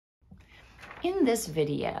In this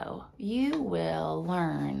video, you will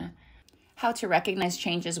learn how to recognize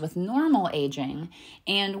changes with normal aging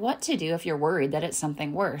and what to do if you're worried that it's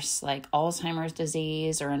something worse, like Alzheimer's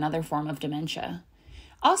disease or another form of dementia.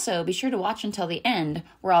 Also, be sure to watch until the end,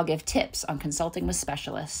 where I'll give tips on consulting with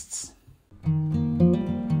specialists.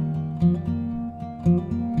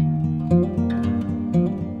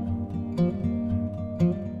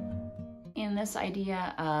 In this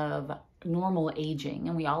idea of normal aging,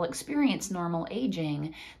 and we all experience normal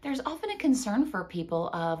aging, there's often a concern for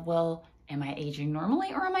people of, well, am I aging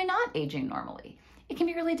normally or am I not aging normally? It can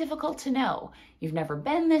be really difficult to know. You've never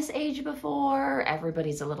been this age before,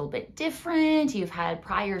 everybody's a little bit different, you've had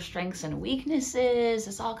prior strengths and weaknesses,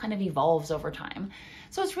 this all kind of evolves over time.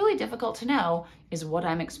 So it's really difficult to know, is what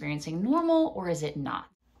I'm experiencing normal or is it not?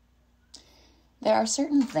 There are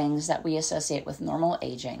certain things that we associate with normal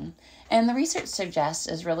aging, and the research suggests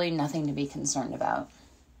is really nothing to be concerned about.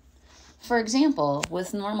 For example,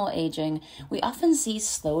 with normal aging, we often see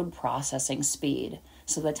slowed processing speed,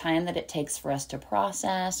 so the time that it takes for us to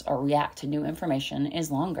process or react to new information is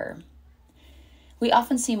longer. We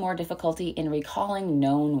often see more difficulty in recalling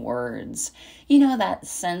known words. You know, that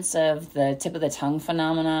sense of the tip of the tongue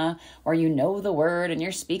phenomena, where you know the word and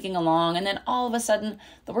you're speaking along, and then all of a sudden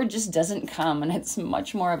the word just doesn't come, and it's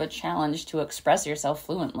much more of a challenge to express yourself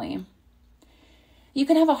fluently. You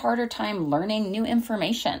can have a harder time learning new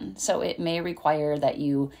information, so it may require that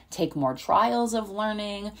you take more trials of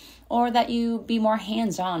learning or that you be more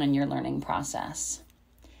hands-on in your learning process.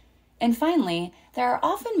 And finally, there are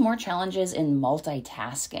often more challenges in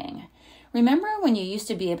multitasking. Remember when you used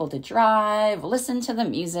to be able to drive, listen to the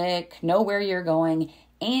music, know where you're going,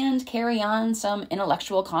 and carry on some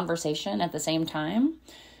intellectual conversation at the same time?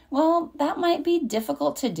 Well, that might be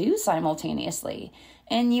difficult to do simultaneously,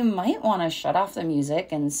 and you might want to shut off the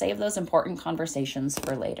music and save those important conversations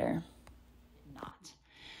for later.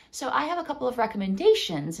 So I have a couple of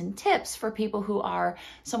recommendations and tips for people who are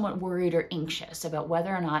somewhat worried or anxious about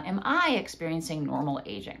whether or not am I experiencing normal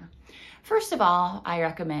aging. First of all, I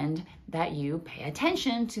recommend that you pay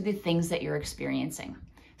attention to the things that you're experiencing.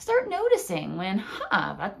 Start noticing when,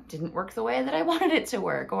 that didn't work the way that I wanted it to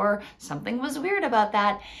work, or something was weird about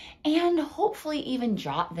that, and hopefully even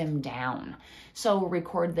jot them down. So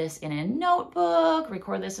record this in a notebook,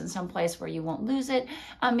 record this in some place where you won't lose it,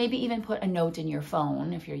 maybe even put a note in your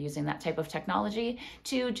phone if you're using that type of technology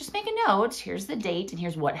to just make a note, here's the date and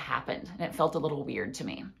here's what happened, and it felt a little weird to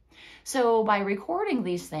me. So by recording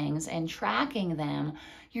these things and tracking them,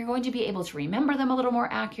 you're going to be able to remember them a little more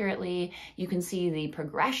accurately. You can see the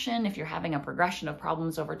progression if you're having a progression of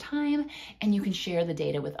problems over time, and you can share the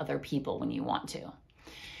data with other people when you want to.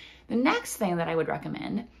 The next thing that I would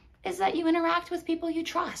recommend is that you interact with people you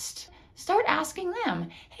trust. Start asking them,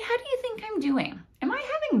 hey, how do you think I'm doing? Am I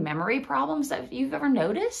having memory problems that you've ever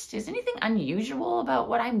noticed? Is anything unusual about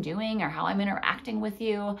what I'm doing or how I'm interacting with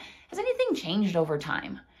you? Has anything changed over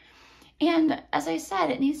time? And as I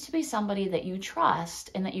said, it needs to be somebody that you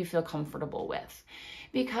trust and that you feel comfortable with.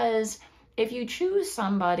 Because if you choose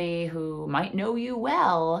somebody who might know you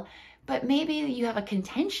well, but maybe you have a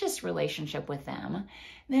contentious relationship with them,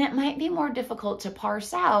 then it might be more difficult to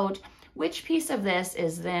parse out which piece of this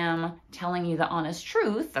is them telling you the honest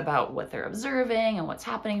truth about what they're observing and what's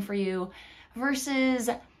happening for you versus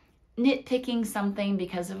nitpicking something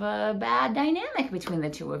because of a bad dynamic between the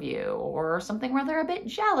two of you, or something where they're a bit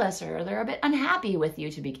jealous or they're a bit unhappy with you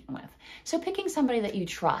to begin with. So picking somebody that you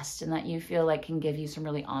trust and that you feel like can give you some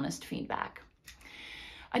really honest feedback.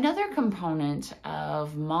 Another component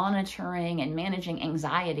of monitoring and managing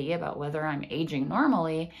anxiety about whether I'm aging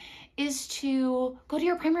normally is to go to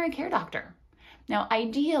your primary care doctor. Now,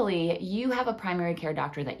 ideally, you have a primary care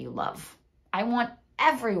doctor that you love. I want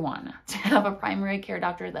everyone to have a primary care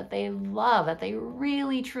doctor that they love, that they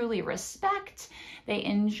really truly respect, they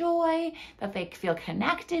enjoy, that they feel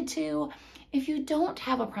connected to. If you don't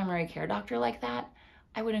have a primary care doctor like that,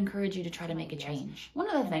 I would encourage you to try to make a change. One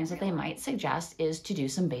of the things that they might suggest is to do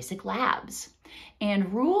some basic labs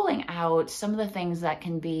and ruling out some of the things that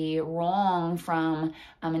can be wrong from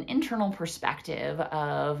an internal perspective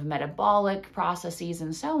of metabolic processes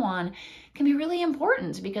and so on can be really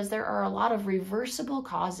important, because there are a lot of reversible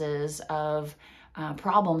causes of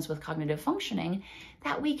problems with cognitive functioning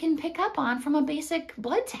that we can pick up on from a basic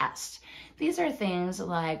blood test. These are things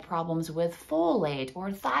like problems with folate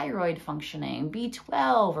or thyroid functioning,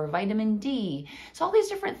 B12 or vitamin D. So all these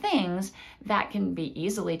different things that can be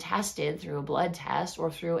easily tested through a blood test or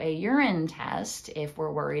through a urine test if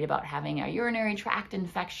we're worried about having a urinary tract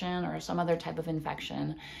infection or some other type of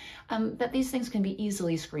infection, that these things can be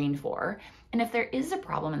easily screened for. And if there is a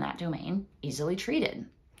problem in that domain, easily treated.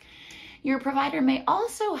 Your provider may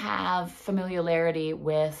also have familiarity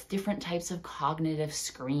with different types of cognitive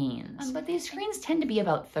screens, but these screens tend to be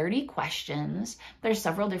about 30 questions. There's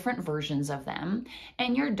several different versions of them,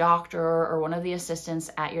 and your doctor or one of the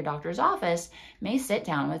assistants at your doctor's office may sit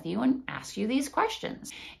down with you and ask you these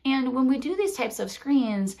questions. And when we do these types of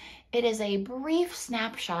screens, it is a brief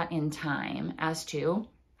snapshot in time as to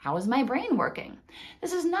how is my brain working?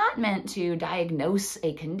 This is not meant to diagnose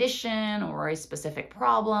a condition or a specific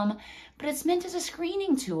problem, but it's meant as a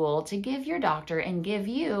screening tool to give your doctor and give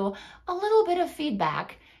you a little bit of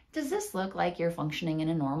feedback. Does this look like you're functioning in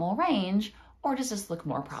a normal range, or does this look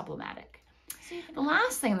more problematic? The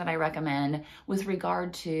last thing that I recommend with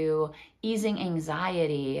regard to easing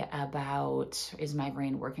anxiety about is my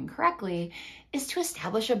brain working correctly is to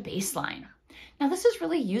establish a baseline. Now, this is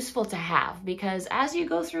really useful to have because as you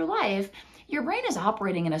go through life, your brain is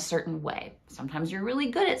operating in a certain way. Sometimes you're really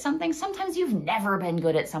good at something. Sometimes you've never been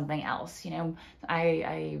good at something else. You know,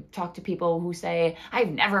 I talk to people who say, I've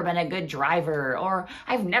never been a good driver, or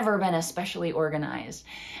I've never been especially organized.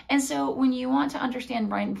 And so when you want to understand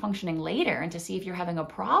brain functioning later and to see if you're having a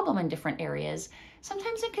problem in different areas,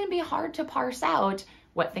 sometimes it can be hard to parse out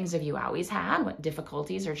what things have you always had, what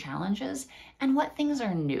difficulties or challenges, and what things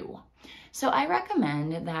are new. So I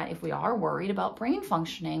recommend that if we are worried about brain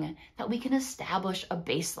functioning, that we can establish a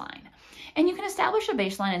baseline. And you can establish a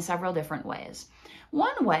baseline in several different ways.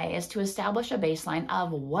 One way is to establish a baseline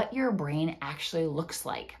of what your brain actually looks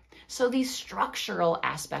like. So these structural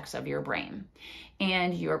aspects of your brain.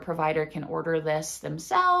 And your provider can order this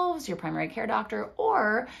themselves, your primary care doctor,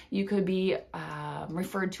 or you could be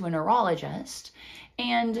referred to a neurologist.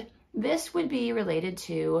 And this would be related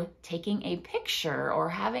to taking a picture or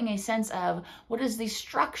having a sense of what does the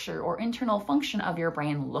structure or internal function of your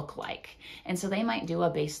brain look like. And so they might do a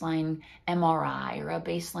baseline MRI or a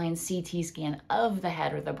baseline CT scan of the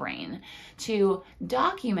head or the brain to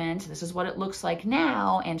document this is what it looks like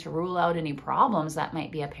now and to rule out any problems that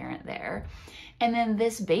might be apparent there. And then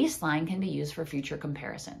this baseline can be used for future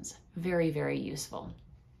comparisons. Very, very useful.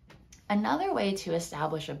 Another way to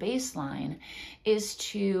establish a baseline is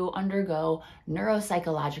to undergo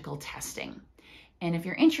neuropsychological testing. And if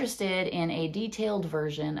you're interested in a detailed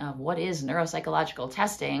version of what is neuropsychological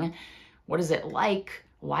testing, what is it like,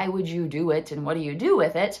 why would you do it, and what do you do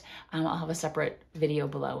with it, I'll have a separate video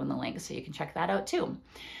below in the link so you can check that out too.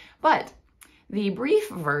 But the brief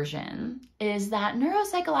version is that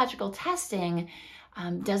neuropsychological testing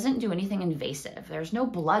doesn't do anything invasive. There's no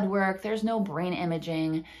blood work, there's no brain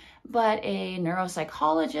imaging, but a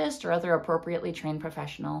neuropsychologist or other appropriately trained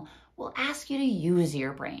professional will ask you to use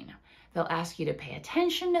your brain. They'll ask you to pay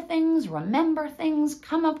attention to things, remember things,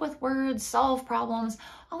 come up with words, solve problems,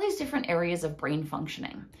 all these different areas of brain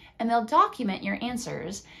functioning. And they'll document your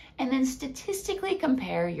answers and then statistically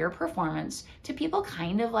compare your performance to people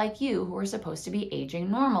kind of like you who are supposed to be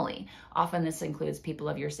aging normally. Often this includes people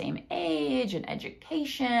of your same age and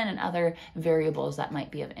education and other variables that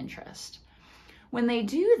might be of interest. When they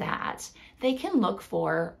do that, they can look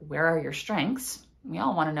for where are your strengths. We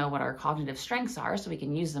all want to know what our cognitive strengths are so we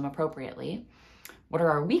can use them appropriately. What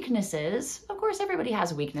are our weaknesses? Of course, everybody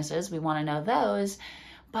has weaknesses. We want to know those.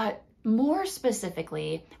 But more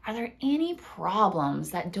specifically, are there any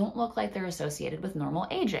problems that don't look like they're associated with normal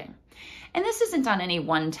aging? And this isn't on any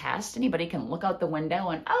one test. Anybody can look out the window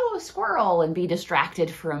and, oh, squirrel, and be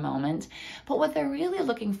distracted for a moment. But what they're really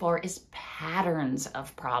looking for is patterns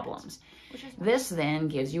of problems. This then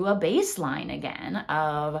gives you a baseline again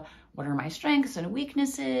of what are my strengths and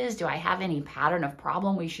weaknesses? Do I have any pattern of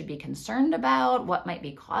problem we should be concerned about? What might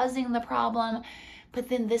be causing the problem? But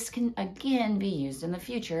then this can again be used in the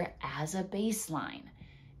future as a baseline.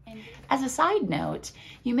 As a side note,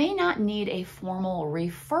 you may not need a formal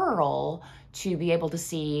referral to be able to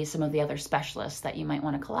see some of the other specialists that you might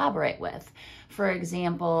want to collaborate with. For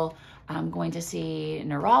example, going to see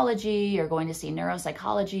neurology or going to see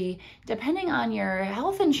neuropsychology, depending on your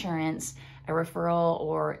health insurance, a referral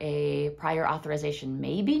or a prior authorization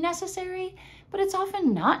may be necessary, but it's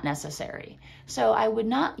often not necessary. So I would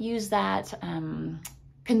not use that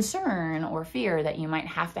concern or fear that you might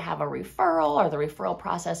have to have a referral or the referral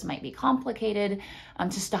process might be complicated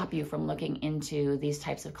to stop you from looking into these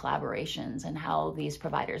types of collaborations and how these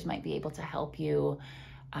providers might be able to help you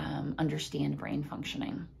understand brain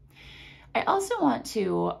functioning. I also want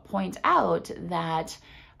to point out that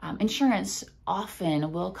insurance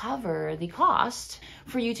often will cover the cost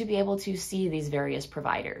for you to be able to see these various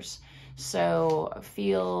providers. So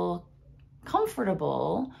feel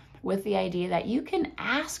comfortable with the idea that you can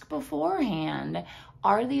ask beforehand,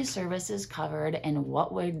 are these services covered and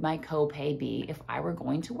what would my copay be if I were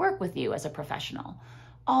going to work with you as a professional?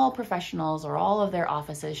 all professionals or all of their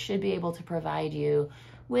offices should be able to provide you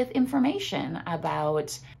with information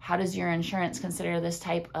about how does your insurance consider this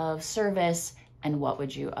type of service and what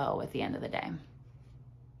would you owe at the end of the day.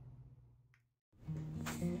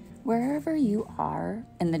 Wherever you are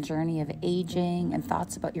in the journey of aging and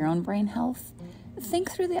thoughts about your own brain health,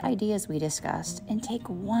 think through the ideas we discussed and take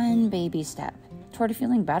one baby step toward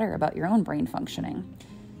feeling better about your own brain functioning.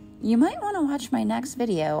 You might want to watch my next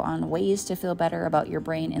video on ways to feel better about your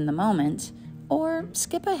brain in the moment, or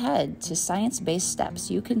skip ahead to science-based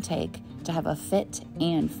steps you can take to have a fit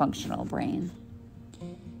and functional brain.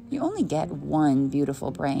 You only get one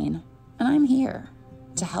beautiful brain, and I'm here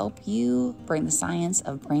to help you bring the science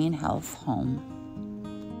of brain health home.